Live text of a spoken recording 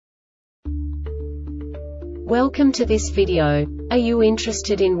Welcome to this video. Are you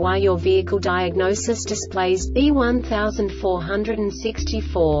interested in why your vehicle diagnosis displays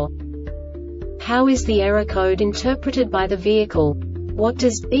B1464? How is the error code interpreted by the vehicle? What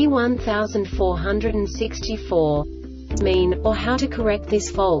does B1464 mean, or how to correct this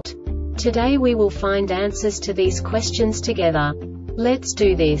fault? Today we will find answers to these questions together. Let's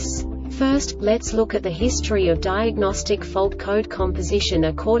do this. First, let's look at the history of diagnostic fault code composition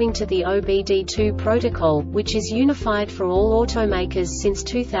according to the OBD2 protocol, which is unified for all automakers since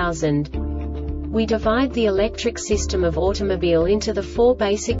 2000. We divide the electric system of automobile into the four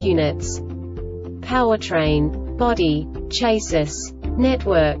basic units: powertrain, body, chassis,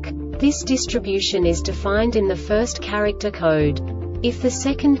 network. This distribution is defined in the first character code. If the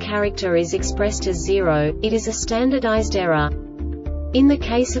second character is expressed as 0, it is a standardized error. In the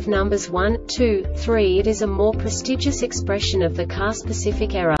case of numbers 1, 2, 3, it is a more prestigious expression of the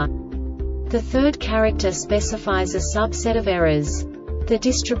car-specific error. The third character specifies a subset of errors. The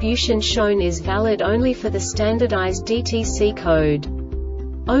distribution shown is valid only for the standardized DTC code.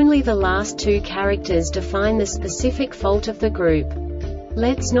 Only the last two characters define the specific fault of the group.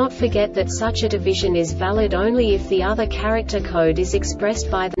 Let's not forget that such a division is valid only if the other character code is expressed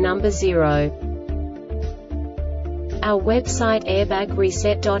by the number 0. Our website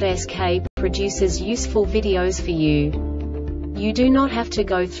airbagreset.sk produces useful videos for you. You do not have to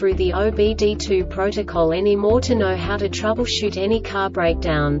go through the OBD2 protocol anymore to know how to troubleshoot any car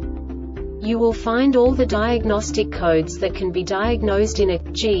breakdown. You will find all the diagnostic codes that can be diagnosed in a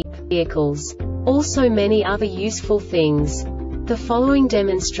Jeep vehicles. Also many other useful things. The following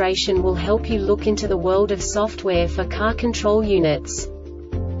demonstration will help you look into the world of software for car control units.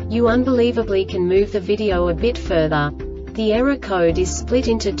 You unbelievably can move the video a bit further. The error code is split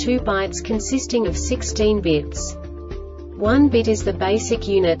into 2 bytes consisting of 16 bits. 1 bit is the basic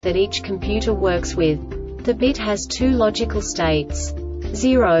unit that each computer works with. The bit has 2 logical states: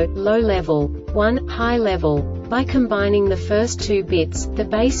 0, low level, 1, high level. By combining the first 2 bits, the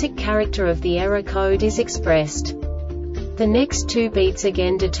basic character of the error code is expressed. The next 2 beats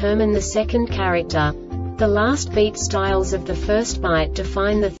again determine the second character. The last beat styles of the first byte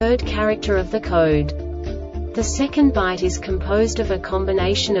define the third character of the code. The second byte is composed of a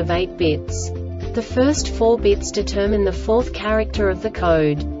combination of 8 bits. The first 4 bits determine the fourth character of the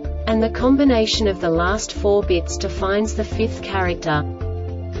code. And the combination of the last 4 bits defines the fifth character.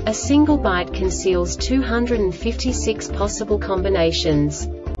 A single byte conceals 256 possible combinations.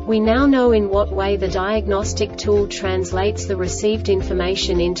 We now know in what way the diagnostic tool translates the received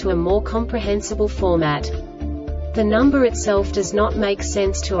information into a more comprehensible format. The number itself does not make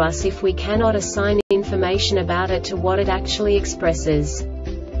sense to us if we cannot assign information about it to what it actually expresses.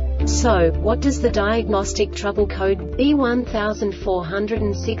 So, what does the Diagnostic Trouble Code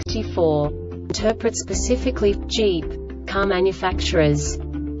B1464 interpret specifically for Jeep car manufacturers?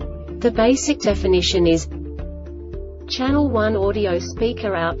 The basic definition is Channel 1 audio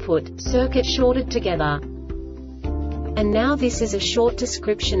speaker output, circuit shorted together. And now this is a short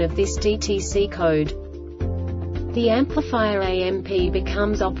description of this DTC code. The amplifier AMP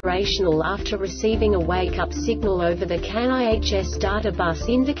becomes operational after receiving a wake-up signal over the CAN-IHS data bus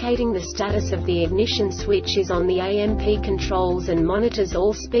indicating the status of the ignition switch is on. The AMP controls and monitors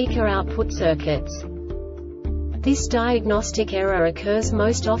all speaker output circuits. This diagnostic error occurs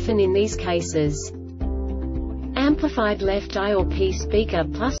most often in these cases: amplified left I or P speaker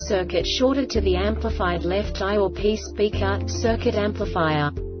plus circuit shorted to the amplified left I or P speaker, circuit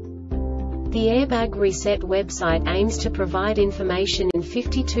amplifier. The Airbag Reset website aims to provide information in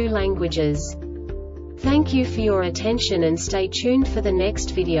 52 languages. Thank you for your attention and stay tuned for the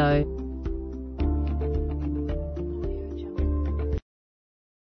next video.